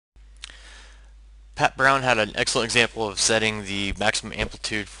Pat Brown had an excellent example of setting the maximum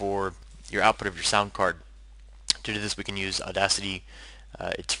amplitude for your output of your sound card. To do this, we can use Audacity.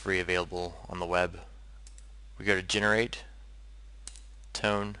 It's free, available on the web. We go to Generate,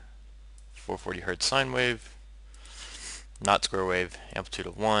 Tone, 440 Hertz sine wave, not square wave, amplitude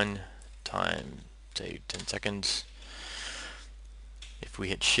of 1, time, say 10 seconds. If we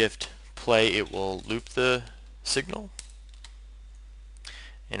hit Shift play, it will loop the signal.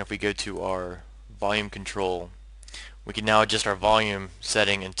 And if we go to our volume control, we can now adjust our volume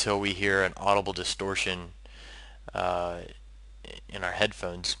setting until we hear an audible distortion uh, in our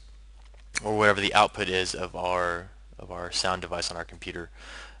headphones, or whatever the output is of our sound device on our computer.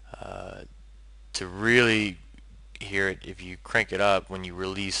 Uh, to really hear it, if you crank it up, when you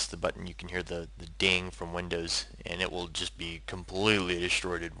release the button, you can hear the ding from Windows, and it will just be completely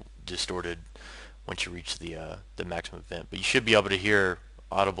distorted once you reach the maximum event. But you should be able to hear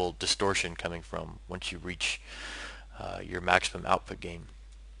audible distortion coming from once you reach your maximum output gain.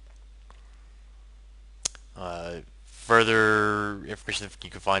 Further information you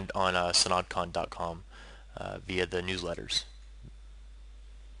can find on sonodcon.com via the newsletters.